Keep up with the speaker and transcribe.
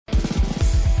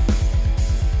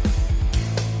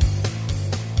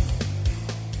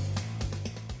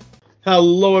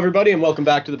Hello, everybody, and welcome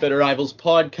back to the Bitter Rivals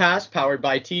podcast, powered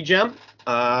by TGEM.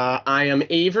 I am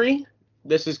Avery.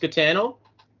 This is Gitano,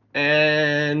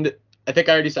 and I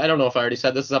don't know if I already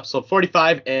said this is episode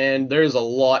 45, and there's a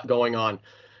lot going on.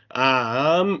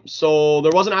 So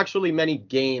there wasn't actually many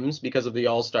games because of the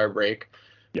All-Star break,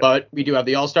 but we do have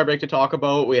the All-Star break to talk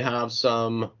about. We have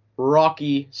some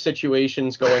rocky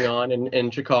situations going on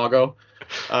in Chicago.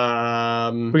 We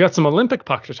got some Olympic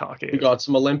puck to talk about. We got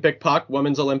some Olympic puck,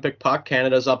 women's Olympic puck.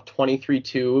 Canada's up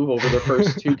 23-2 over the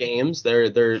first two games.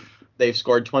 They've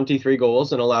scored 23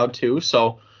 goals and allowed 2,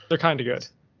 so they're kind of good.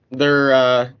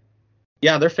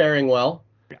 They're faring well.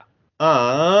 Yeah.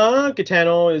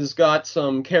 Gitano has got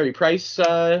some Carey Price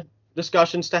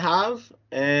discussions to have,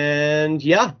 and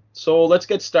so let's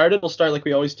get started. We'll start like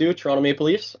we always do. Toronto Maple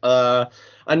Leafs.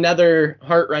 Another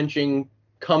heart-wrenching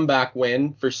comeback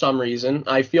win for some reason.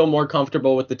 I feel more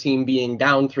comfortable with the team being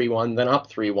down 3-1 than up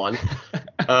 3-1.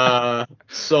 I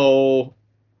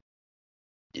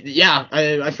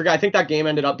forgot. I think that game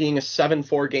ended up being a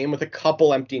 7-4 game with a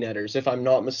couple empty netters, if I'm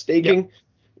not mistaken. Yep.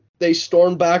 They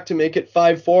stormed back to make it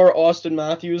 5-4. Austin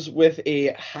Matthews with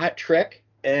a hat trick,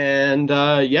 and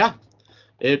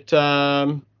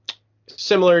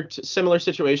similar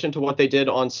situation to what they did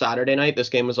on Saturday night. This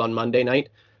game was on Monday night.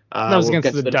 That was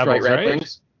against the Devils, right?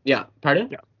 Wings. Yeah, pardon?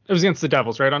 Yeah, it was against the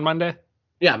Devils, right, on Monday?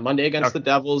 Yeah, Monday against the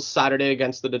Devils, Saturday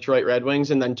against the Detroit Red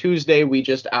Wings, and then Tuesday we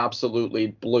just absolutely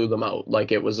blew them out.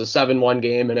 Like, it was a 7-1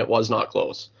 game, and it was not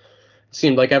close. It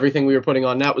seemed like everything we were putting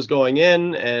on net was going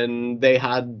in, and they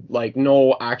had, like,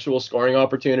 no actual scoring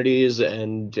opportunities,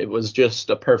 and it was just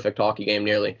a perfect hockey game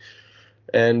nearly.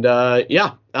 And,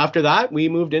 after that, we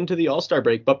moved into the All-Star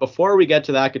break. But before we get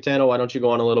to that, Gitano, why don't you go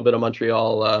on a little bit of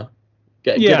Montreal,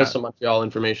 give us some Montreal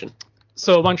information.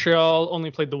 So Montreal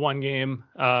only played the one game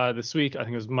this week. I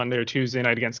think it was Monday or Tuesday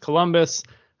night against Columbus.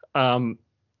 Lost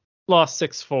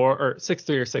 6-4 or 6-3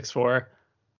 or 6-4.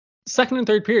 Second and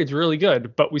third periods really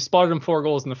good, but we spotted them 4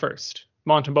 goals in the first.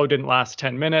 Montembeault didn't last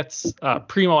 10 minutes.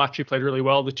 Primo actually played really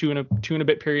well the two and a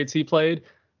bit periods he played.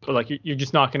 But like, you're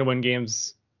just not going to win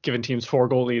games giving teams 4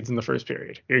 goal leads in the first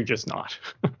period. You're just not.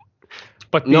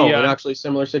 But actually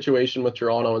similar situation with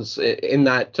Toronto is in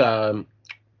that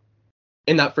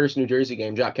first New Jersey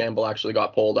game. Jack Campbell actually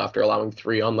got pulled after allowing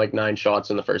 3 on like 9 shots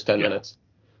in the first 10 minutes.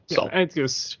 So it's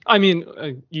just, I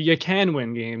mean, you can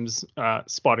win games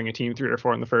spotting a team 3 or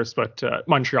 4 in the first, but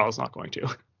Montreal is not going to.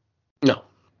 No.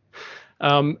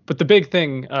 But the big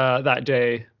thing that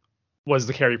day was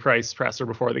the Carey Price presser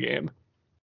before the game.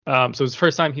 So it was the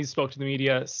first time he spoke to the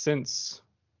media since,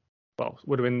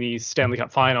 would have been the Stanley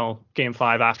Cup Final, Game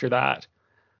 5 after that.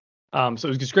 So it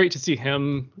was just great to see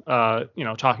him,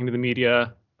 talking to the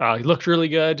media. He looked really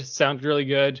good, sounded really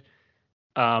good.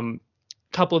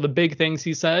 Couple of the big things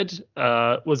he said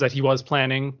was that he was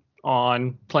planning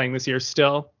on playing this year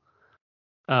still.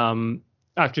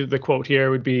 Actually, the quote here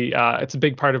would be, "It's a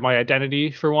big part of my identity,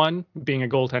 for one. Being a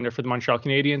goaltender for the Montreal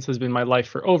Canadiens has been my life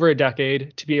for over a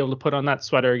decade. To be able to put on that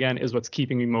sweater again is what's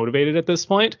keeping me motivated at this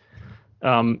point."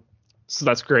 So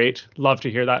that's great. Love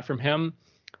to hear that from him.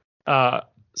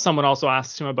 Someone also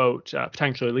asked him about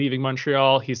potentially leaving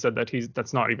Montreal. He said that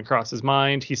that's not even crossed his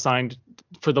mind. He signed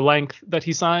for the length that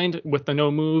he signed with the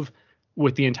no move,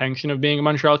 with the intention of being a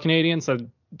Montreal Canadian. So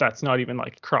that's not even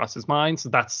like crossed his mind. So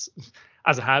that's,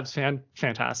 as a Habs fan,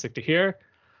 fantastic to hear.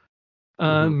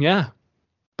 But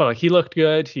like, he looked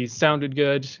good. He sounded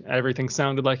good. Everything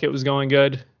sounded like it was going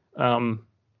good.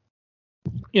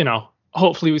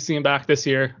 Hopefully we see him back this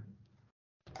year.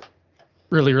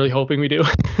 Really, really hoping we do.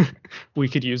 We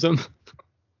could use him.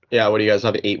 Yeah, what do you guys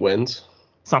have? 8 wins?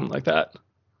 Something like that.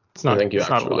 I think you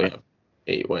actually have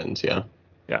 8 wins, yeah.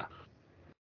 Yeah.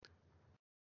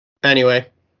 Anyway.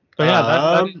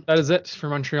 But that is it for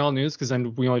Montreal news, because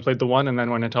then we only played the one and then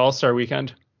went into All-Star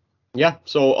weekend. Yeah,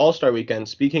 so All-Star weekend,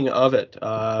 speaking of it,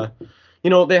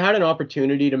 they had an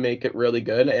opportunity to make it really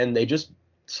good, and they just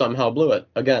somehow blew it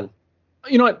again.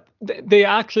 You know what?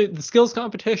 The skills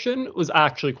competition was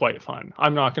actually quite fun.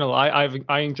 I'm not gonna lie.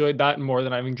 I enjoyed that more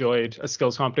than I've enjoyed a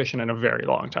skills competition in a very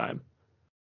long time.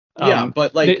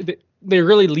 But like they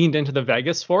really leaned into the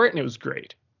Vegas for it, and it was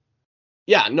great.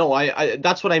 Yeah, no, I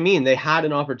that's what I mean. They had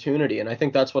an opportunity, and I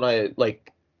think that's what I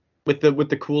like with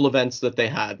the cool events that they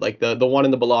had, like the one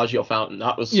in the Bellagio fountain.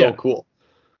 That was so cool.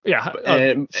 Yeah,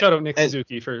 shout out Nick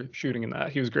Suzuki for shooting in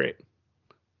that. He was great.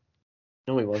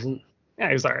 No, he wasn't. Yeah,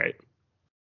 he was all right.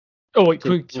 Oh wait,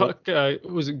 can we talk?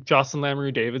 Was it Jocelyn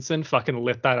Lamoureux Davidson fucking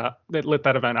lit that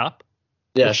event up?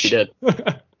 Yeah, she did.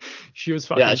 She was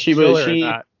fucking. Yeah, she was.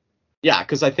 Yeah,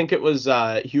 because I think it was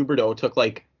Huberdeau took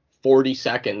like 40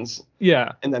 seconds.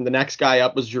 Yeah. And then the next guy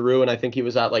up was Giroux, and I think he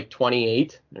was at like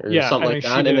 28 or Yeah, something and like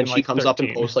then that. And then she like comes up and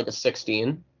 13. posts like a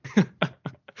 16.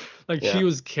 Like Yeah. she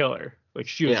was killer. Like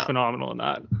she was Yeah. phenomenal in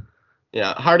that.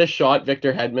 Yeah. Hardest shot,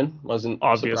 Victor Hedman. Wasn't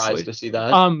Obviously. surprised to see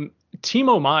that.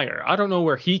 Timo Meyer. I don't know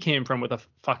where he came from with a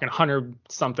fucking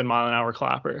 100-something mile an hour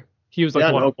clapper. He was like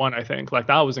Yeah, 101, I think. Like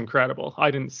that was incredible.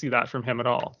 I didn't see that from him at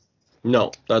all.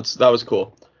 No, that was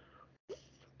cool.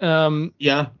 I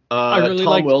really Tom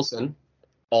liked Wilson,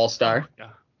 all-star. Yeah,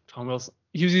 Tom Wilson.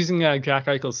 He was using Jack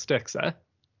Eichel's sticks, eh?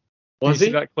 Was Did you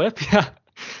he? see that clip?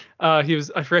 Yeah. He was.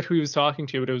 I forget who he was talking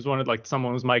to, but it was one of like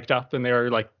someone was mic'd up and they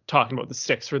were like talking about the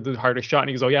sticks for the hardest shot. And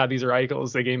he goes, "Oh yeah, these are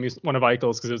Eichel's. They gave me one of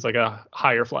Eichel's because it was like a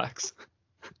higher flex."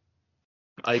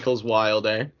 Eichel's wild,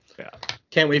 eh? Yeah.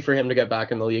 Can't wait for him to get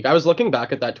back in the league. I was looking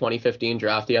back at that 2015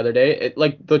 draft the other day. It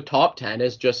like the top 10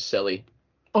 is just silly.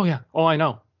 Oh yeah. Oh, I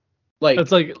know. Like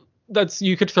that's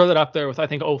you could throw that up there with I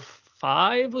think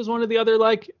 05 was one of the other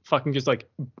like fucking just like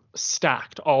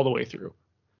stacked all the way through.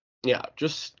 Yeah,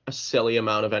 just a silly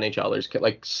amount of NHLers,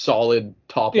 like solid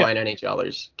top line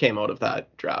NHLers came out of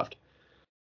that draft.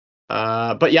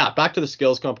 But yeah, back to the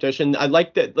skills competition. I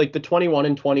liked that, like the 21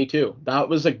 and 22. That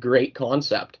was a great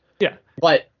concept. Yeah.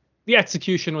 But the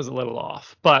execution was a little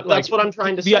off. But like, that's what I'm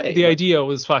trying to say. The idea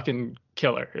was fucking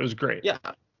killer. It was great. Yeah.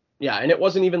 Yeah, and it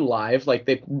wasn't even live. Like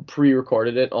they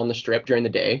pre-recorded it on the strip during the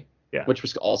day. Yeah. Which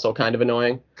was also kind of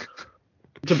annoying.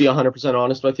 To be 100%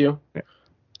 honest with you. Yeah.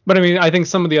 But I mean, I think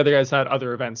some of the other guys had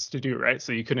other events to do, right?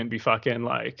 So you couldn't be fucking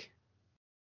like.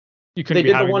 You couldn't.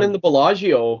 They did the one in the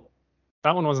Bellagio.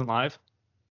 That one wasn't live.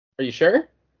 Are you sure?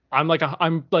 I'm like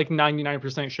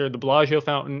 99% sure the Bellagio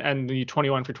fountain and the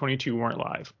 21 for 22 weren't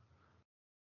live.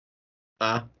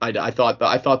 I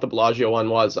thought the Bellagio one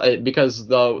was because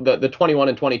the 21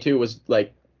 and 22 was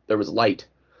like there was light.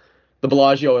 The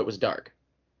Bellagio, it was dark.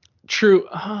 True,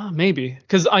 maybe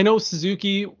because I know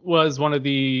Suzuki was one of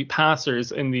the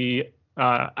passers in the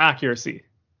accuracy,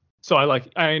 so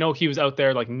I know he was out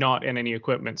there like not in any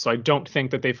equipment, so I don't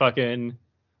think that they fucking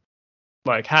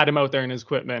like had him out there in his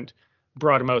equipment,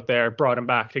 brought him out there, brought him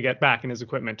back to get back in his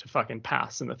equipment to fucking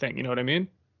pass in the thing. You know what I mean?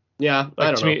 Yeah, like,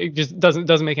 I don't know. Me, it just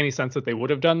doesn't make any sense that they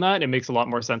would have done that. It makes a lot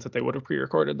more sense that they would have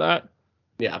pre-recorded that.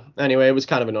 Yeah. Anyway, it was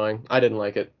kind of annoying. I didn't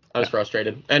like it. I was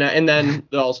frustrated. And then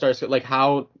the All-Stars, like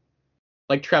how.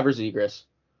 Like Trevor Zegras.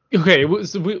 Okay,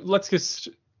 so let's just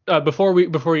before we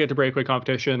get to breakaway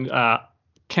competition,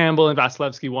 Campbell and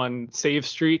Vasilevsky won save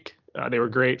streak. They were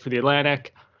great for the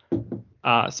Atlantic.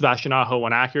 Sebastian Aho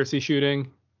won accuracy shooting.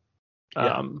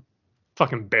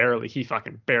 Fucking barely hit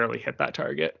that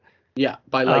target. Yeah,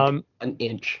 by like an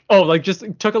inch. Oh, like just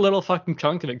took a little fucking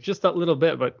chunk of it, just that little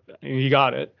bit, but he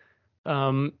got it.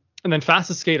 And then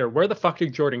fastest skater. Where the fuck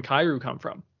did Jordan Kyrou come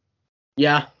from?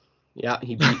 Yeah. Yeah,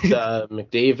 he beat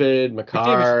McDavid,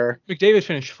 Makar. McDavid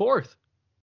finished fourth.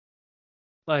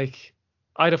 Like,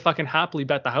 I'd have fucking happily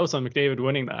bet the house on McDavid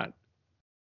winning that.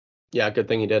 Yeah, good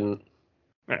thing he didn't.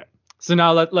 All right. So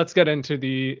now let's get into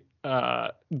the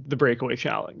breakaway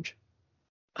challenge.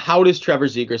 How does Trevor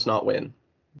Zegras not win?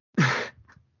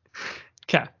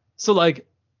 Okay. So like,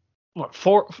 what,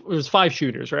 there's 5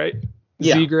 shooters, right?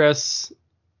 Yeah. Zegras,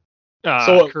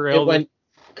 so Kirill. It went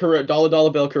dollar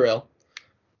bill Kirill.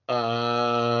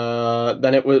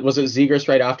 Then it was it Zegras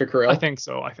right after Kirill? I think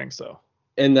so.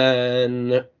 And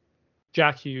then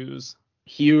Jack Hughes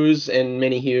and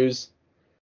Minnie Hughes.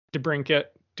 DeBrincat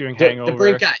doing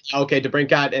hangover.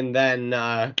 DeBrincat and then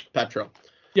Petro.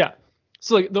 Yeah.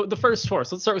 So like the first 4.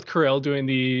 So let's start with Kirill doing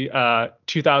the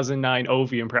 2009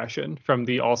 Ovi impression from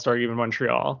the All-Star Game in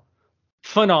Montreal.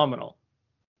 Phenomenal.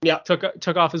 Yeah.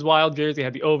 Took off his Wild jersey,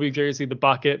 had the Ovi jersey, the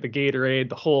bucket, the Gatorade,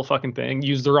 the whole fucking thing.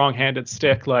 Used the wrong-handed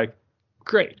stick, like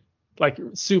great. Like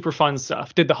super fun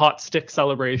stuff. Did the hot stick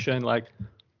celebration, like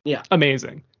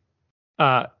amazing.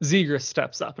 Zegras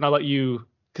steps up, and I'll let you,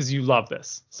 because you love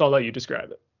this, so I'll let you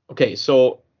describe it. Okay,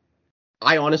 so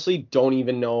I honestly don't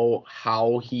even know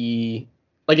how he,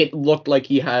 like it looked like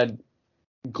he had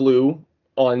glue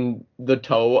on the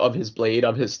toe of his blade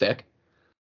of his stick.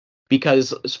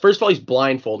 Because first of all, he's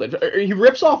blindfolded. He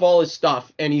rips off all his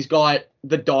stuff, and he's got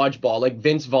the dodgeball, like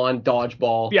Vince Vaughn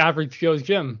dodgeball. The average Joe's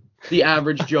gym. The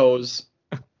average Joe's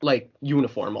like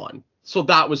uniform on. So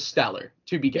that was stellar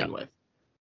to begin with.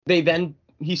 He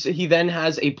then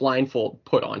has a blindfold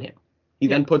put on him. He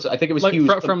then puts, I think it was like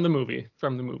Hughes from the movie.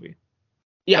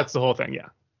 Yeah, that's the whole thing. Yeah.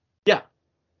 Yeah,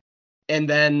 and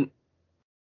then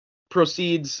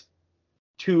proceeds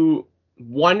to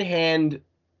one hand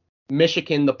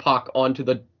Michigan the puck onto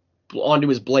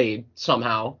his blade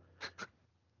somehow.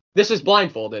 This is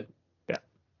blindfolded. Yeah.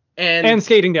 And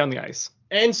skating down the ice.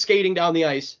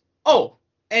 Oh,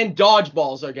 And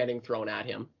dodgeballs are getting thrown at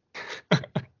him.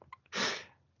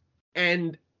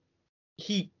 And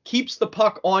he keeps the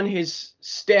puck on his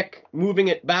stick, moving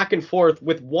it back and forth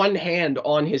with one hand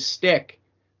on his stick.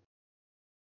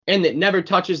 And it never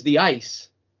touches the ice.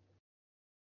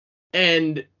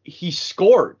 And he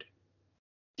scored.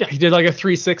 Yeah, he did like a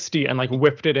 360 and like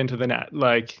whipped it into the net.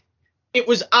 Like, it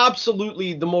was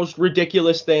absolutely the most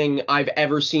ridiculous thing I've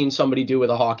ever seen somebody do with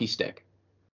a hockey stick.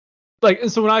 Like,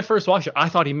 and so when I first watched it, I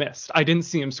thought he missed. I didn't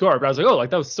see him score, but I was like, oh, like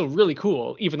that was still really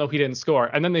cool, even though he didn't score.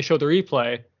 And then they showed the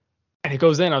replay, and it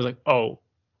goes in. I was like, oh,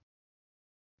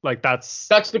 like that's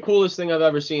the coolest thing I've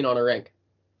ever seen on a rink,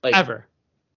 like ever.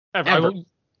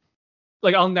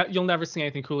 You'll never see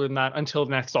anything cooler than that until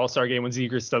the next All-Star game when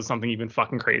Zegras does something even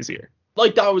fucking crazier.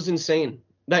 Like, that was insane.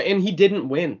 And he didn't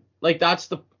win. Like, that's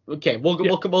the okay. We'll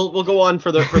go on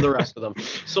for the rest of them.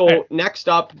 So next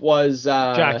up was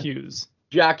Jack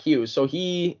Hughes. So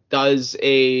he does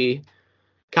a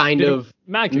kind of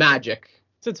magic.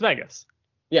 So it's Vegas.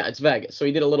 Yeah, it's Vegas. So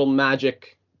he did a little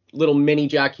mini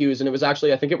Jack Hughes, and it was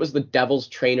actually, I think it was the Devils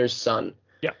trainer's son.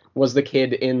 Yeah. Was the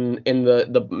kid in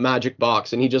the magic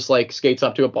box, and he just like skates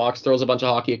up to a box, throws a bunch of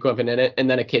hockey equipment in it, and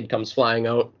then a kid comes flying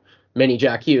out, mini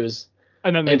Jack Hughes,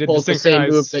 and then they did pulls the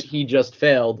same move that he just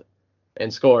failed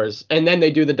and scores. And then they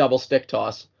do the double stick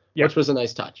toss, which was a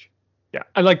nice touch. Yeah.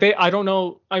 And like I don't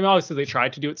know, I mean, obviously they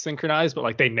tried to do it synchronized, but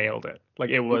like they nailed it.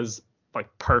 Like it was like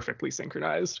perfectly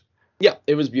synchronized. Yeah,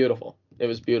 it was beautiful.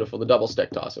 The double stick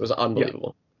toss. It was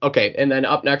unbelievable. Yeah. Okay, and then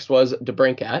up next was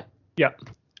DeBrincat. Yeah.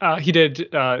 He did.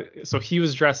 So he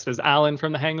was dressed as Alan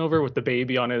from The Hangover with the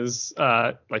baby on his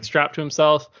like strapped to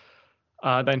himself.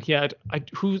 Then he had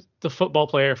who's the football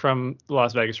player from the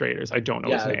Las Vegas Raiders? I don't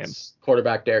know his name.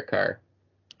 Quarterback Derek Carr.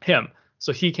 Him.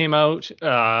 So he came out.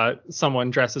 Someone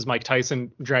dressed as Mike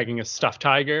Tyson dragging a stuffed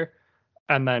tiger,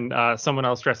 and then someone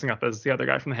else dressing up as the other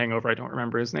guy from The Hangover. I don't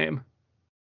remember his name.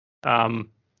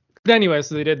 But anyway,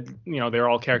 so they did. They're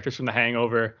all characters from The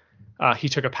Hangover. He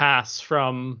took a pass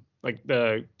from like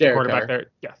the quarterback there.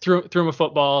 Yeah, threw him a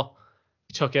football,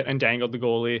 took it and dangled the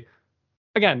goalie.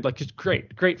 Again, like just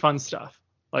great fun stuff.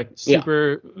 Like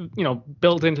super,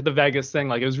 built into the Vegas thing.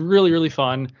 Like it was really, really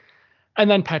fun. And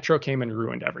then Petro came and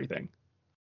ruined everything.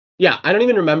 Yeah, I don't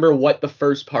even remember what the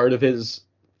first part of his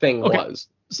thing was.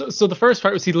 So the first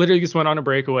part was he literally just went on a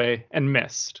breakaway and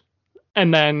missed.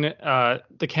 And then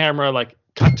the camera like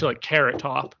cut to like Carrot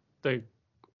Top, the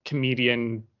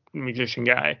comedian magician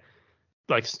guy,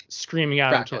 like screaming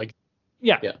at him to like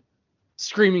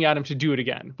screaming at him to do it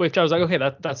again, which I was like, okay,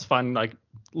 that's fun, like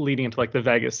leading into like the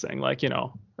Vegas thing, like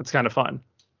that's kind of fun.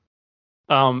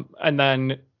 And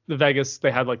then the Vegas,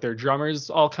 they had like their drummers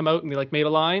all come out and they like made a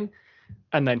line,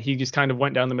 and then he just kind of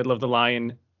went down the middle of the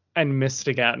line and missed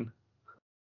again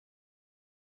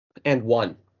and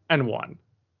won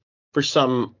for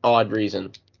some odd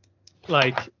reason,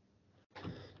 like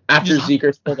after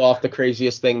Zegras pulled off the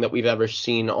craziest thing that we've ever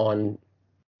seen on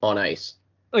ice.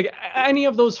 Like any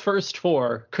of those first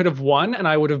four could have won and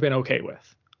I would have been okay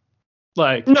with.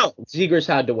 Like no, Zegras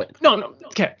had to win. No,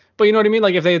 okay. But you know what I mean?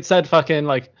 Like if they had said fucking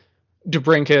like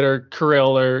DeBrincat or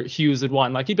Kirill or Hughes had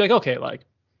won, like he'd be like, okay, like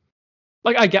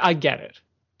I get it.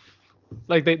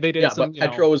 Like they did some. Yeah,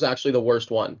 but Petro was actually the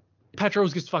worst one. Petro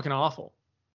was just fucking awful.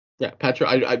 Yeah, Petro.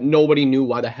 Nobody knew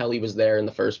why the hell he was there in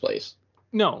the first place.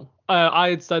 No, I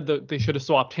had said that they should have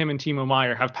swapped him and Timo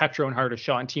Meier, have Petro and Hart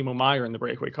shot and Timo Meier in the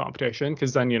breakaway competition,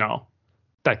 because then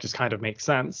that just kind of makes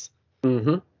sense.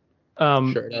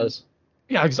 Mm-hmm. Sure does.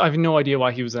 Yeah, I have no idea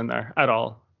why he was in there at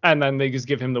all, and then they just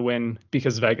give him the win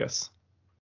because Vegas.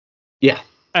 Yeah.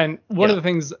 And one of the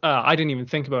things I didn't even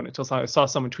think about it until I saw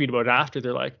someone tweet about it after.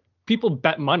 They're like, people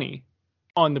bet money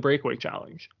on the breakaway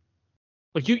challenge.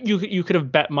 Like you could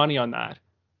have bet money on that.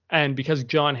 And because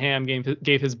John Hamm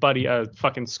gave his buddy a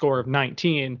fucking score of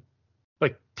 19,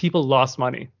 like people lost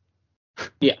money.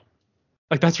 Yeah.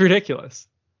 Like that's ridiculous.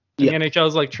 And the NHL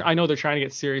is like, I know they're trying to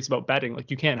get serious about betting.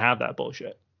 Like you can't have that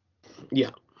bullshit. Yeah.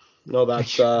 No,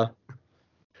 that's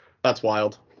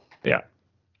wild. Yeah.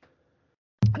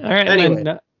 All right. Anyway. And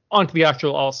then on to the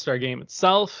actual All-Star game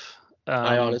itself.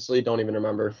 I honestly don't even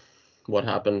remember what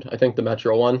happened. I think the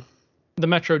Metro won. The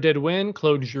Metro did win.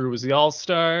 Claude Giroux was the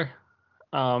All-Star.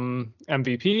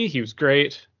 MVP. He was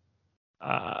great.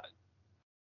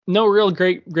 No real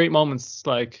great moments.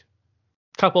 Like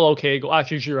couple okay goals.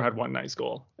 Actually, Giroux had one nice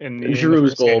goal.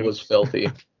 Giroux's goal was filthy.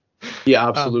 He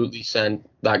absolutely sent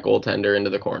that goaltender into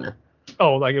the corner.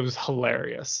 Oh, like it was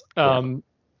hilarious. But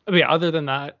yeah, other than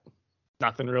that,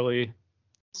 nothing really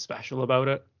special about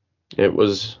it. It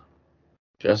was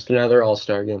just another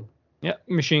All-Star game. Yeah,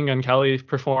 Machine Gun Kelly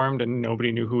performed and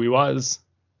nobody knew who he was.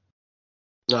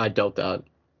 No, I doubt that.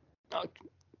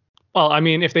 Well, I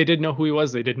mean, if they did know who he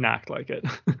was, they didn't act like it.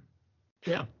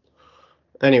 Yeah.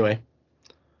 Anyway.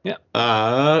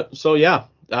 Yeah. So yeah,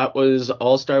 that was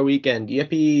All-Star Weekend.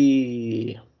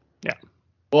 Yippee! Yeah.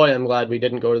 Boy, I'm glad we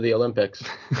didn't go to the Olympics.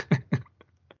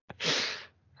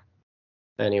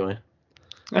 Anyway.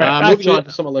 All right. Moving on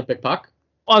to some Olympic puck.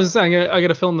 I was just saying, I got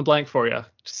to fill in the blank for you.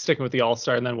 Just sticking with the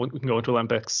All-Star, and then we can go into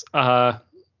Olympics.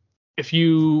 If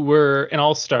you were an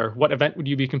All-Star, what event would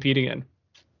you be competing in?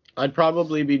 I'd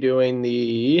probably be doing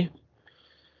the.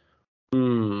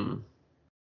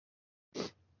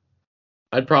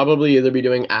 I'd probably either be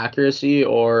doing accuracy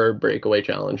or breakaway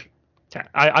challenge. Okay.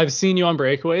 I've seen you on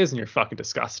breakaways, and you're fucking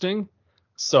disgusting.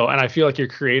 So, and I feel like you're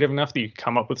creative enough that you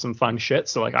come up with some fun shit.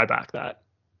 So, like, I back that.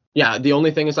 Yeah, the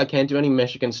only thing is I can't do any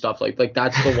Michigan stuff. Like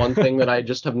that's the one thing that I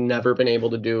just have never been able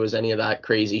to do is any of that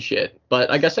crazy shit. But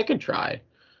I guess I could try.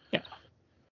 Yeah.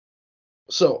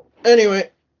 So anyway,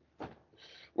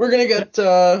 we're gonna get.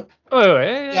 Yeah,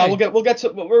 we'll get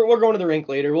to. We're going to the rink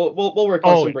later. We'll work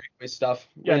on some breakaway stuff.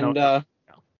 Yeah. And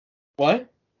what?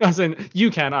 As in,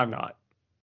 you can. I'm not.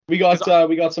 We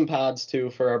got some pads too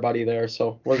for our buddy there,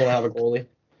 so we're gonna have a goalie.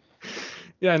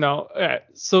 Yeah, no.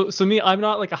 So me, I'm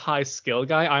not like a high skill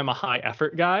guy. I'm a high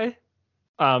effort guy.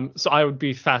 So I would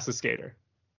be fastest skater.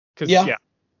 Yeah,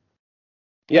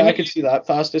 I could see that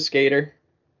fastest skater.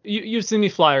 You've seen me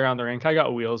fly around the rink. I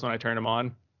got wheels when I turn them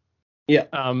on. Yeah.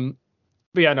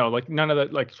 But yeah, no, like none of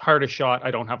that. Like hardest shot,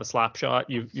 I don't have a slap shot.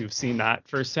 You've seen that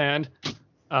firsthand.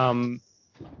 Breakaways,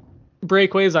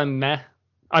 I'm meh.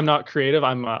 I'm not creative.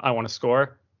 I want to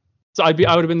score. So I would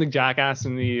have been the jackass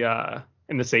in the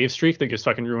save streak that just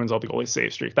fucking ruins all the goalies'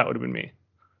 save streak. That would have been me.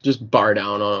 Just bar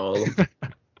down on all of them.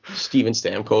 Steven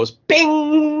Stamkos.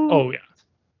 Bing! Oh, yeah.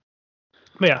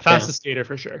 But yeah, fastest skater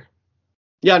for sure.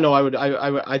 Yeah, no,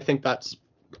 I think I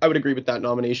would agree with that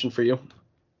nomination for you.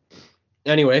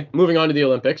 Anyway, moving on to the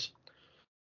Olympics.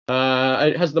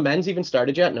 Has the men's even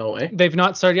started yet? No way. They've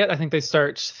not started yet. I think they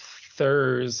start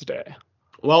Thursday.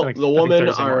 Well, the women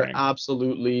are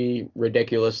absolutely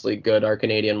ridiculously good. Our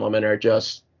Canadian women are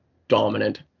just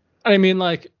dominant. I mean,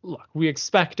 like, look, we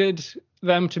expected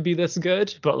them to be this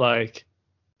good, but like,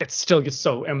 it's still just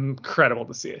so incredible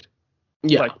to see it.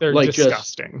 Yeah, like they're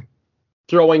disgusting.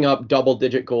 Throwing up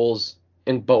double-digit goals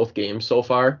in both games so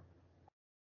far,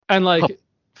 and like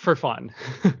for fun.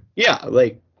 Yeah,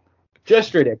 like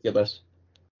just ridiculous.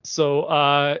 So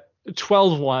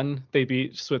 12-1 they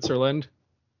beat Switzerland.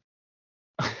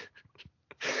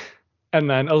 And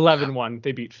then 11-1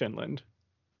 they beat Finland.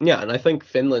 Yeah, and I think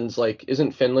Finland's like,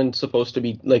 isn't Finland supposed to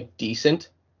be like decent?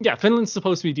 Yeah, Finland's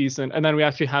supposed to be decent. And then we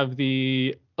actually have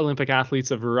the Olympic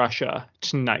athletes of Russia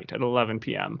tonight at 11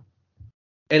 p.m.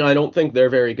 And I don't think they're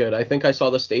very good. I think I saw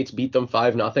the States beat them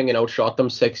 5-0 and outshot them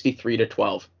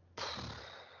 63-12.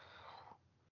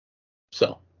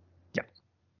 So.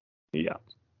 Yeah.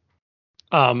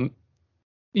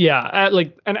 Yeah,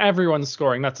 and everyone's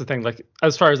scoring. That's the thing. Like,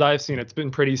 as far as I've seen, it's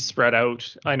been pretty spread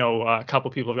out. I know a couple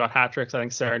people have got hat tricks. I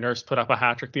think Sarah Nurse put up a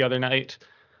hat trick the other night.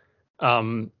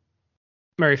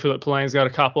 Mary-Philip Poulain's got a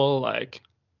couple. Like,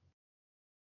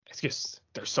 it's just,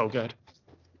 they're so good.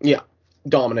 Yeah,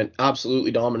 dominant.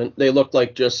 Absolutely dominant. They look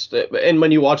like just, and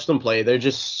when you watch them play, they're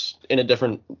just in a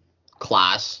different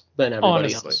class than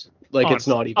everybody else. Like, honestly, it's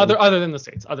not even other than the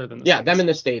States. Yeah, them in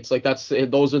the States. Like,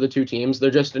 those are the two teams.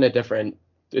 They're just in a different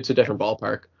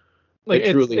ballpark. Like,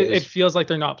 it feels like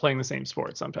they're not playing the same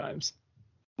sport sometimes.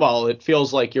 Well, it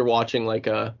feels like you're watching like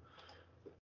a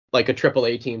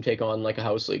AAA team take on like a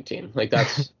house league team. Like,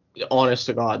 that's honest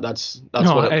to God, that's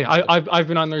no, what hey, I've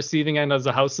been on the receiving end as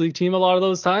a house league team a lot of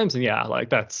those times, and yeah, like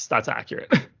that's accurate.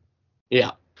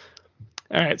 Yeah.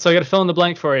 All right, so I got to fill in the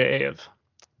blank for you, Ave.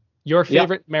 Your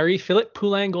favorite Mary-Philip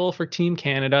Poulain goal for Team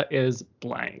Canada is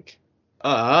blank.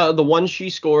 The one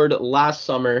she scored last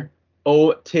summer,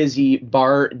 Tizzy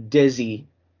Bar Dizzy,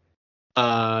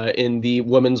 in the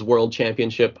Women's World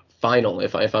Championship final,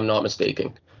 if I'm not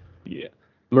mistaken. Yeah.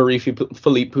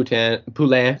 Marie-Philippe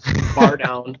Poulain, bar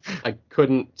down. I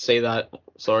couldn't say that.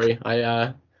 Sorry.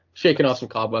 I shaking off some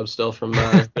cobwebs still from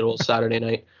good old Saturday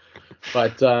night.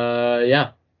 But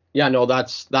yeah. Yeah, no,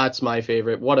 that's my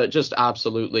favorite. What a just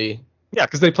absolutely. Yeah,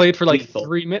 because they played for like lethal.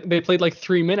 3 minutes. They played like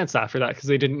 3 minutes after that because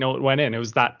they didn't know it went in. It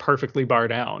was that perfectly bar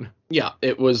down. Yeah,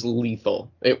 it was lethal.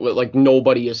 It was like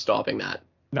nobody is stopping that.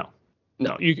 No.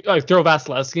 You throw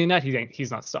Vasilevsky in that,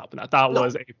 he's not stopping that. That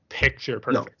was a picture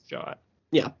perfect shot.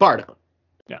 Yeah, bar down.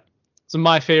 Yeah. So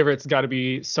my favorite's got to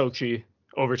be Sochi,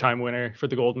 overtime winner for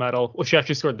the gold medal. Well, she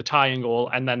actually scored the tying goal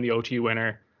and then the OT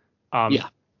winner. Yeah.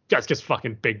 That's just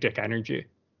fucking big dick energy.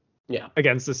 Yeah.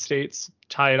 Against the States,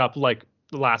 tie it up like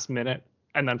the last minute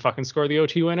and then fucking score the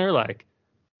OT winner. Like,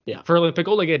 Yeah. For Olympic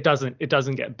gold, like it doesn't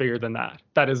get bigger than that.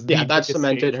 That is the That biggest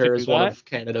cemented stage her to as do one that. of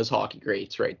Canada's hockey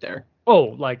greats right there. Oh,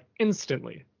 like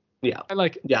instantly. Yeah. And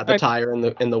like The tire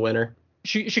in the winner.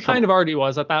 she kind of already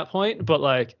was at that point, but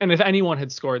like, and if anyone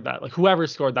had scored that, like whoever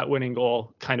scored that winning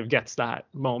goal kind of gets that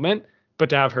moment. But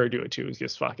to have her do it too is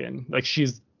just fucking like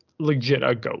she's legit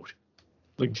a goat.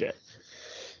 Legit.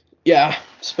 Yeah,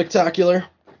 spectacular.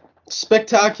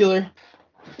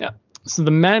 Yeah. So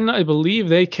the men, I believe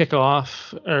they kick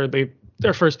off, or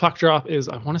their first puck drop is,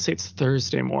 I want to say it's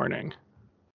Thursday morning.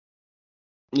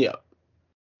 Yeah.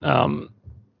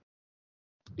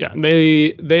 Yeah,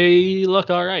 they look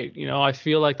all right. You know, I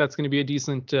feel like that's going to be a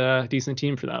decent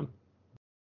team for them.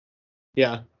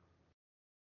 Yeah.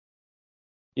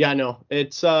 Yeah, no.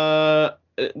 It's the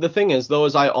thing is though,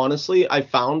 is I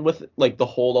found with like the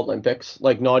whole Olympics,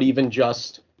 like not even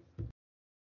just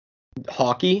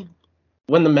hockey,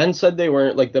 when the men said they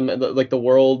weren't like the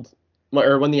world,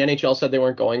 or when the NHL said they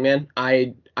weren't going, man,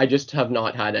 I just have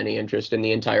not had any interest in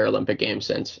the entire Olympic Games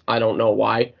since. I don't know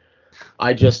why.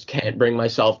 I just can't bring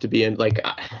myself to be in like.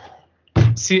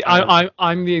 See,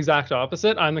 I'm the exact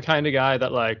opposite. I'm the kind of guy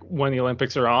that like when the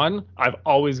Olympics are on, I've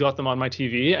always got them on my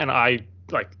TV, and I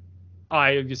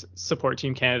just support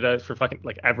Team Canada for fucking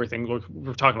like everything.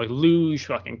 We're talking like luge,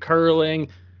 fucking curling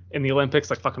in the Olympics,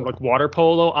 like fucking like water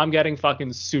polo. I'm getting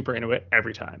fucking super into it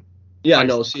every time. Yeah,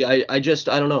 no, see, I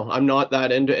don't know. I'm not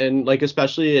that into, and like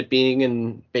especially it being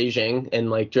in Beijing and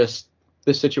like just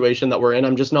the situation that we're in,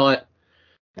 I'm just not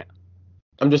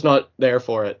there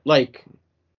for it. Like,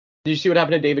 did you see what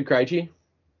happened to David Krejci?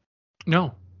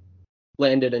 No.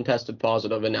 Landed and tested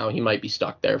positive, and now he might be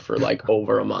stuck there for like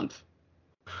over a month.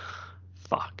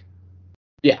 Fuck.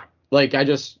 Yeah, like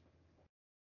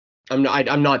I'm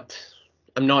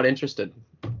not interested.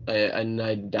 I don't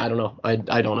know. I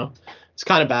don't know. It's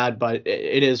kind of bad, but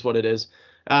it is what it is.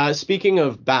 Speaking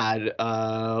of bad,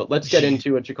 let's get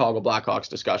into a Chicago Blackhawks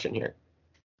discussion here.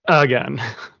 Again.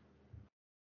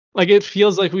 Like it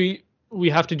feels like we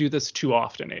have to do this too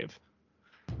often, Ave.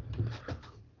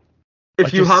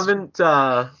 If you haven't,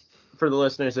 for the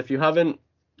listeners, if you haven't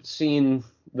seen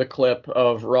the clip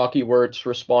of Rocky Wirtz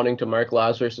responding to Mark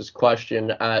Lazarus's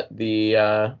question at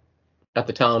the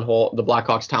town hall, the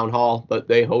Blackhawks town hall that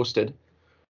they hosted.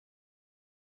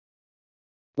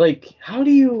 Like, how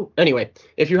do you... Anyway,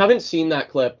 if you haven't seen that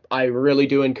clip, I really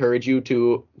do encourage you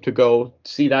to go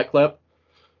see that clip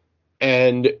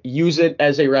and use it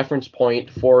as a reference point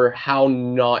for how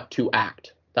not to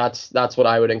act. That's what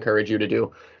I would encourage you to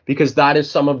do, because that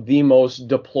is some of the most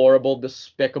deplorable,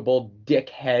 despicable,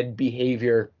 dickhead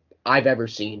behavior I've ever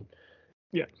seen.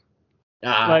 Yeah.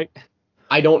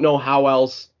 I don't know how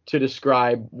else to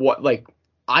describe what, like,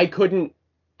 I couldn't,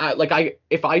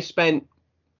 if I spent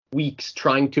weeks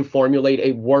trying to formulate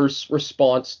a worse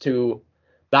response to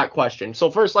that question. So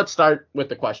first, let's start with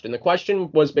the question. The question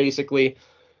was basically,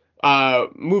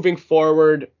 moving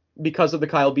forward, because of the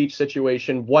Kyle Beach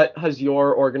situation, what has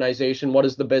your organization, what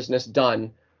has the business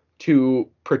done to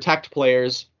protect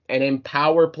players and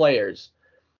empower players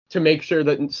to make sure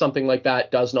that something like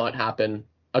that does not happen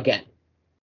again?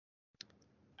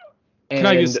 Can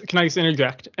I just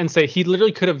interject and say he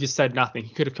literally could have just said nothing.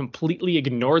 He could have completely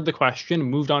ignored the question,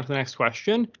 moved on to the next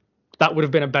question. That would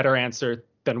have been a better answer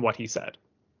than what he said.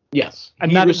 Yes.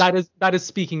 And that is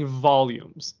speaking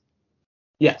volumes.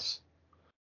 Yes.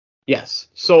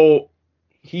 So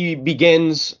he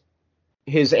begins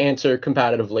his answer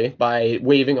competitively by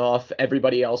waving off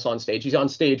everybody else on stage. He's on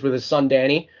stage with his son,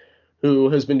 Danny, who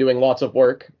has been doing lots of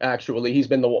work. Actually, he's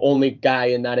been the only guy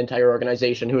in that entire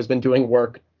organization who has been doing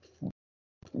work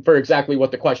for exactly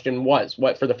what the question was,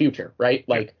 what for the future, right?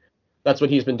 Like, that's what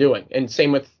he's been doing. And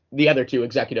same with the other two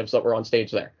executives that were on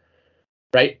stage there,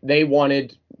 right? They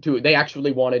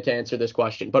actually wanted to answer this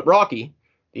question. But Rocky,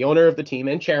 the owner of the team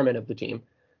and chairman of the team,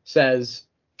 says,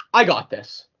 I got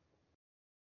this.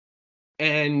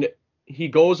 And he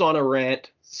goes on a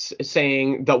rant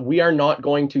saying that we are not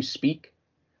going to speak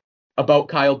about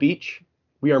Kyle Beach.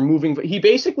 We are moving. He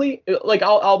basically, like,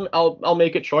 I'll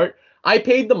make it short. I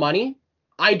paid the money.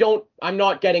 I'm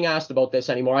not getting asked about this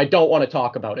anymore. I don't want to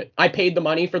talk about it. I paid the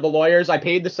money for the lawyers. I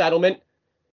paid the settlement.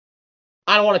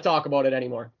 I don't want to talk about it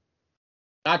anymore.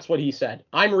 That's what he said.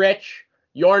 I'm rich.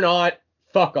 You're not.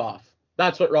 Fuck off.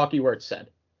 That's what Rocky Wirtz said.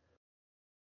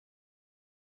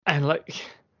 And like,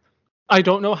 I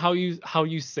don't know how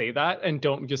you say that and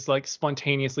don't just like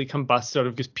spontaneously combust out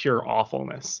of just pure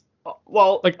awfulness.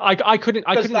 Well, like I couldn't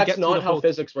that's get not how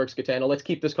physics works, Gitano. Let's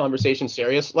keep this conversation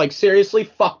serious. Like, seriously,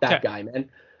 fuck that guy, man.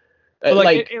 But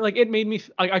it made me.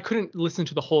 I couldn't listen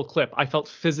to the whole clip. I felt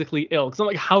physically ill because I'm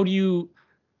like, how do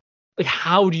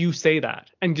you say that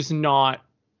and just not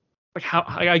Like how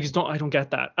I don't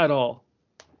get that at all.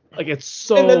 Like it's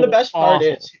And then so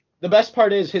awful. the best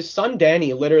part is his son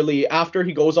Danny literally after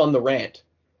he goes on the rant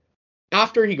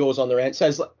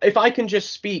says, if I can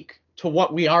just speak to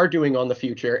what we are doing on the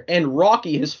future, and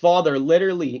Rocky, his father,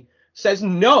 literally says,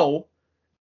 no,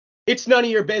 it's none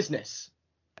of your business.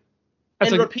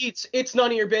 That's And like, repeats, it's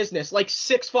none of your business, like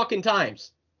 6 fucking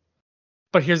times.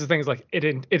 but here's the thing: is like it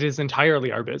is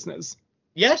entirely our business.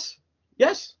 Yes.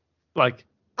 Yes. Like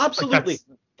Absolutely.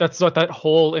 that's what that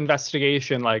whole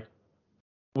investigation like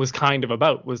was kind of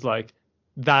about. Was like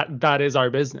that is our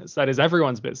business. That is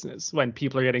everyone's business when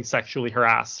people are getting sexually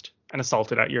harassed and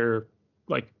assaulted at your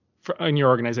like in your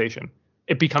organization.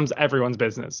 It becomes everyone's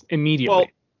business immediately. Well,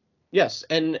 yes,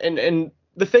 and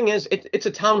the thing is, it's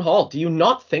a town hall. Do you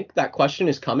not think that question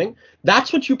is coming?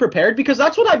 That's what you prepared, because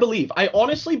that's what I believe. I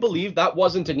honestly believe that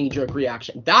wasn't a knee-jerk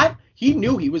reaction. That he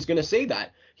knew he was going to say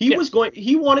that.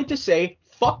 He wanted to say,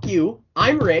 "Fuck you.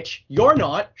 I'm rich. You're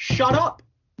not. Shut up."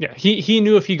 Yeah, he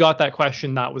knew if he got that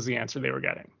question, that was the answer they were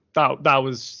getting. That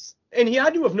was, And he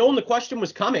had to have known the question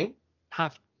was coming.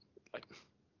 half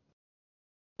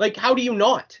Like, how do you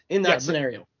not in that yeah,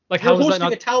 scenario? like You're how is that hosting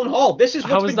not a town hall. This is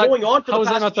what's been going on for the how is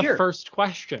that past not the year. first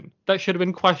question? That should have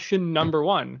been question number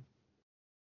one.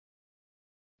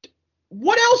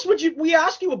 What else would we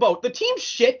ask you about? The team's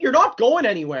shit. You're not going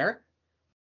anywhere.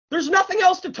 There's nothing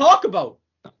else to talk about.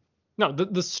 No,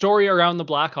 the story around the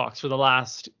Blackhawks for the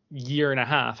last year and a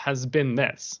half has been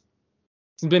this.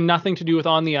 It's been nothing to do with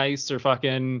on the ice or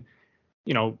fucking,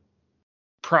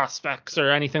 prospects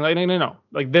or anything. Like no.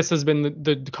 Like this has been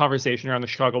the conversation around the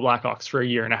Chicago Blackhawks for a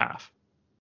year and a half.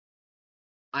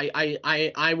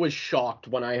 I was shocked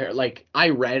when I heard, like, I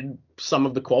read some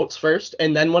of the quotes first,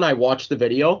 and then when I watched the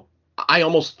video, I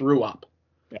almost threw up.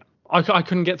 Yeah, I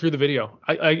couldn't get through the video.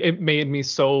 It made me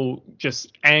so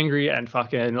just angry and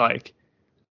fucking like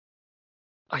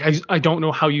I don't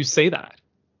know how you say that.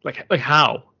 Like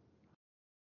how?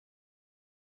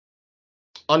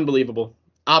 Unbelievable.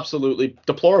 Absolutely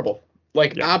deplorable.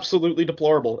 Like, Yeah. absolutely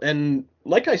deplorable. And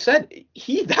like I said,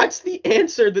 that's the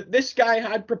answer that this guy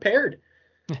had prepared.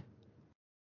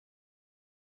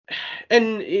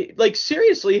 And like,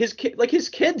 seriously, his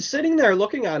kid's sitting there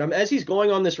looking at him as he's going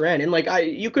on this rant, and like,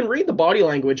 you can read the body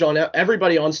language on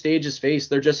everybody on stage's face.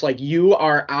 They're just like, you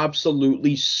are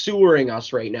absolutely sewering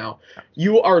us right now.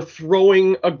 You are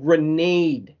throwing a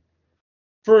grenade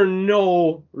for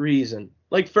no reason,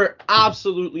 like, for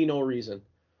absolutely no reason.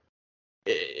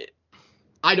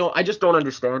 I just don't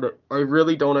understand it. I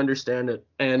really don't understand it.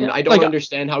 And Yeah, I don't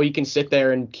understand how he can sit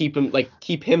there and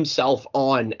keep himself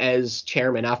on as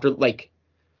chairman after, like,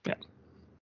 yeah.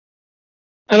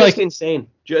 And just like, insane.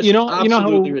 Just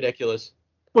absolutely how, ridiculous.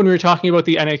 When we were talking about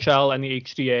the NHL and the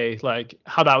HDA, like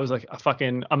how that was like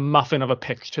a muffin of a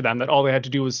pitch to them, that all they had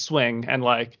to do was swing, and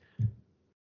like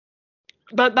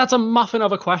that's a muffin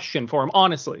of a question for him,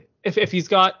 honestly. If he's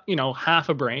got, half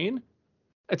a brain,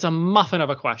 it's a muffin of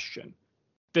a question.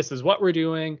 This is what we're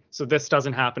doing, so this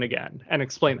doesn't happen again, and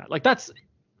explain that. Like, that's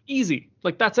easy.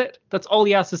 Like, that's it. That's all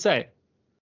he has to say.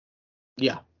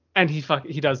 Yeah. And he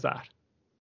does that.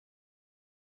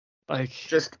 Like,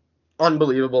 just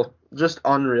unbelievable. Just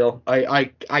unreal.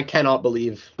 I cannot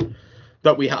believe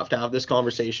that we have to have this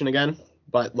conversation again.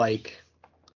 But, like,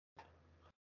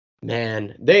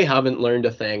 man, they haven't learned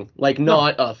a thing. Like,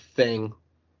 not a thing.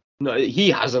 No, he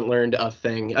hasn't learned a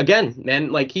thing. Again,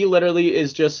 man, like, he literally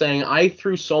is just saying, I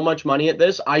threw so much money at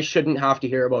this, I shouldn't have to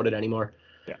hear about it anymore.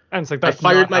 Yeah, and it's like, that's I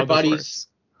fired my buddies.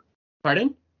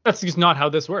 Pardon? That's just not how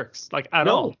this works, like, at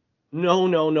all. No.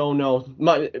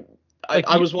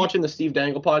 I was watching the Steve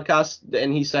Dangle podcast,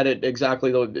 and he said it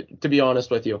exactly, though, to be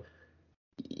honest with you.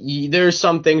 There's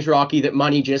some things, Rocky, that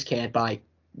money just can't buy.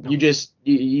 No. You just,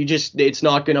 it's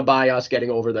not going to buy us getting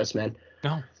over this, man.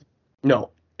 No.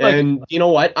 And you know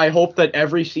what? I hope that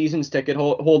every season's ticket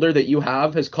holder that you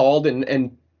have has called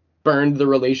and burned the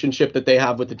relationship that they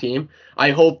have with the team. I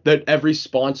hope that every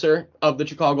sponsor of the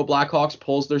Chicago Blackhawks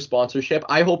pulls their sponsorship.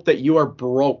 I hope that you are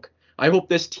broke. I hope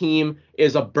this team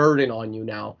is a burden on you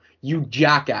now. You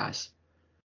jackass.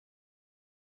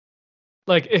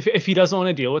 Like, if he doesn't want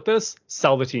to deal with this,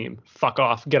 sell the team. Fuck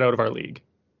off. Get out of our league.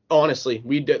 Honestly,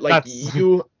 we did. Like,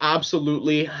 you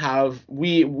absolutely have.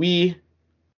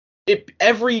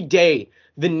 Every day,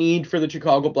 the need for the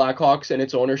Chicago Blackhawks and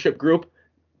its ownership group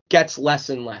gets less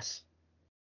and less.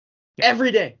 Yeah.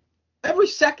 Every day. Every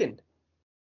second.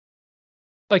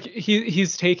 Like,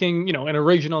 he's taking, an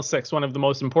original six, one of the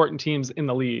most important teams in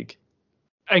the league,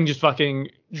 and just fucking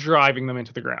driving them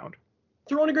into the ground.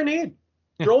 Throwing a grenade.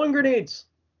 Yeah. Throwing grenades.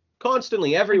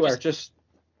 Constantly, everywhere. Just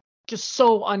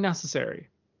so unnecessary.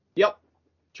 Yep.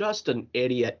 Just an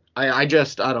idiot. I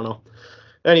don't know.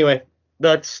 Anyway,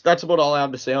 that's about all I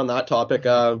have to say on that topic.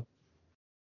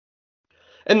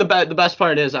 And the best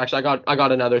part is actually I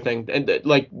got another thing. And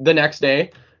like the next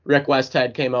day, Rick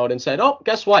Westhead came out and said, "Oh,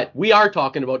 guess what? We are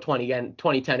talking about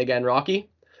 2010 again, Rocky,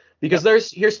 because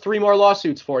here's 3 more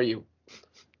lawsuits for you."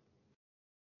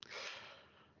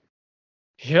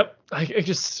 Yep. I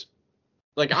just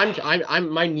like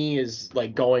I'm my knee is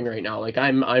like going right now. Like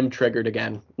I'm triggered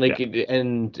again. Like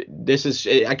and this is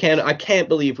I can't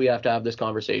believe we have to have this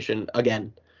conversation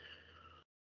again.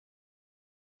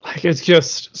 Like it's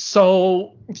just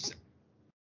so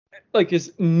like it's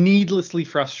needlessly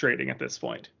frustrating at this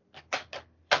point.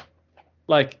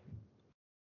 Like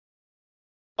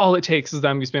all it takes is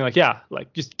them just being like, yeah,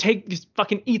 like just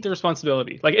fucking eat the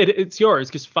responsibility. Like it's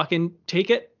yours. Just fucking take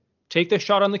it. Take the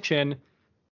shot on the chin.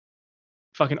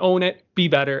 Fucking own it. Be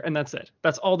better. And that's it.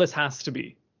 That's all this has to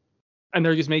be. And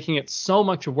they're just making it so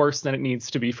much worse than it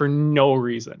needs to be for no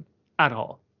reason at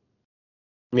all.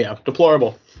 Yeah,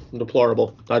 deplorable.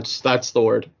 That's the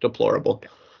word. Deplorable.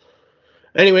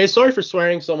 Anyway, sorry for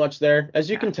swearing so much there. As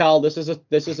you can tell, this is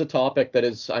a topic that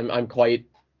is I'm quite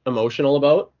emotional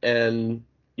about, and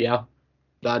yeah,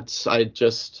 I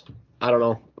don't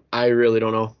know. I really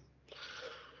don't know.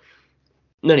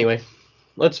 Anyway,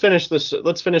 let's finish the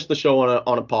show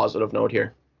on a positive note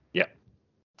here. Yeah.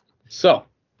 So,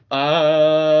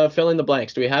 fill in the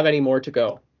blanks. Do we have any more to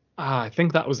go? I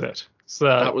think that was it. So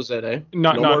that was it, eh?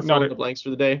 No more filling the blanks for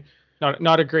the day.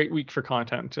 Not a great week for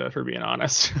content, for being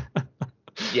honest.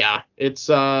 Yeah, it's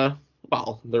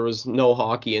well, there was no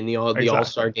hockey, and the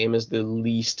All-Star game is the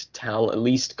least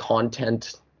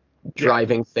content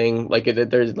driving thing. Like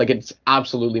it's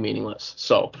absolutely meaningless.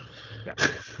 So. Yeah.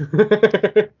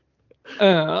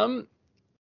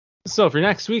 So for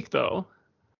next week though,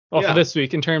 for this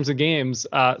week in terms of games,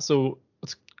 so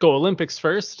let's go Olympics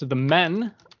first. The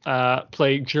men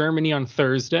play Germany on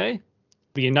Thursday,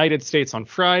 the United States on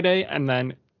Friday, and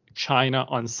then China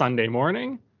on Sunday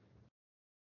morning.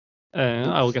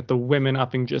 I will get the women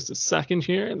up in just a second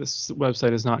here. This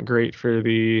website is not great for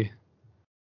the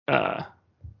in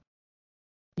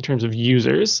terms of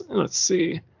users. Let's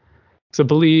see. So I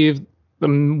believe the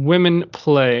women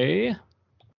play.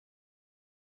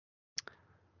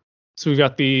 So we've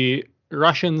got the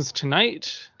Russians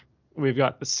tonight. We've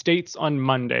got the States on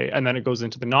Monday, and then it goes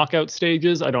into the knockout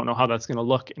stages. I don't know how that's going to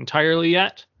look entirely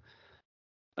yet.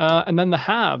 And then the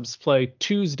Habs play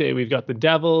Tuesday. We've got the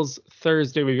Devils.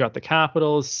 Thursday, we've got the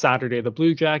Capitals. Saturday, the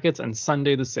Blue Jackets. And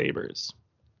Sunday, the Sabres.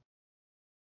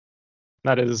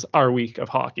 That is our week of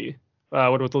hockey.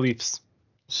 What about the Leafs?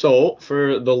 So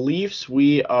for the Leafs,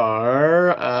 we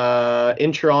are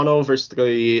in Toronto versus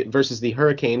the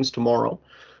Hurricanes tomorrow,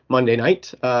 Monday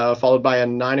night, followed by a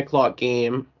 9:00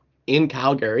 game in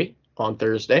Calgary on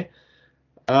Thursday,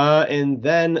 and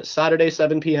then Saturday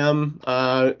 7 p.m.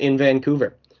 In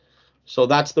Vancouver. So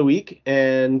that's the week,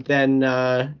 and then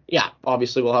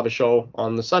obviously we'll have a show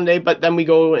on the Sunday, but then we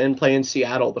go and play in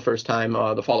Seattle the first time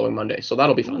the following Monday. So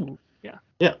that'll be fun. Ooh, yeah.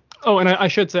 Yeah. Oh, and I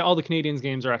should say all the Canadians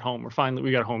games are at home.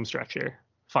 We got a home stretch here.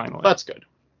 Finally. That's good.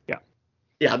 Yeah.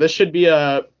 Yeah, this should be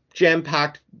a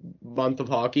jam-packed month of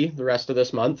hockey the rest of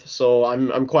this month. So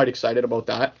I'm quite excited about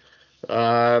that.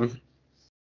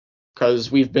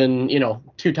 Because we've been,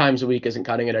 2 times a week isn't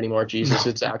cutting it anymore. Jesus,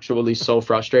 It's actually so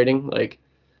frustrating. Like,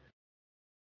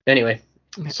 anyway,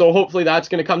 so hopefully that's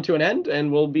going to come to an end,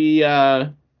 and we'll be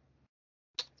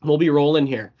rolling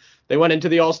here. They went into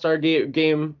the All-Star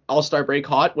game, All-Star break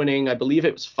hot, winning, I believe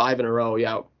it was 5 in a row.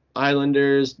 Yeah,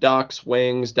 Islanders, Ducks,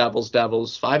 Wings,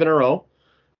 Devils, 5 in a row.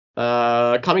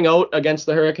 Coming out against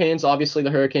the Hurricanes. Obviously, the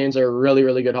Hurricanes are a really,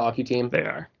 really good hockey team. They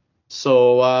are.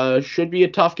 So should be a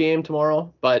tough game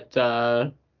tomorrow, but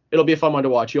it'll be a fun one to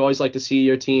watch. You always like to see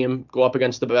your team go up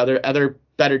against the other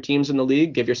better teams in the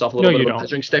league. Give yourself a little bit of a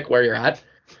measuring stick where you're at.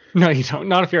 No, you don't.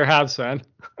 Not if you're a Habs fan.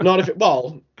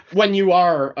 When you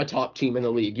are a top team in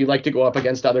the league, you like to go up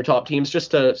against other top teams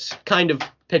just to kind of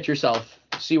pitch yourself,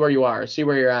 see where you are, see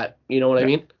where you're at. You know what I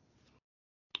mean?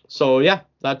 So yeah,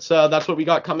 that's what we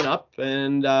got coming up,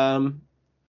 and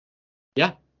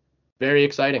very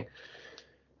exciting.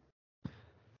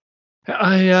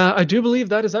 I do believe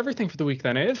that is everything for the week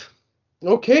then, Ave.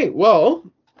 Okay, well,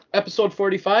 episode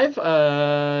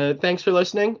 45. Thanks for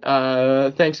listening.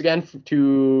 Thanks again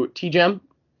to TGEM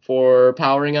for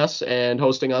powering us and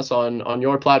hosting us on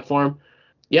your platform.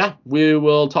 Yeah, we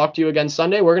will talk to you again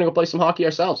Sunday. We're going to go play some hockey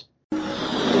ourselves.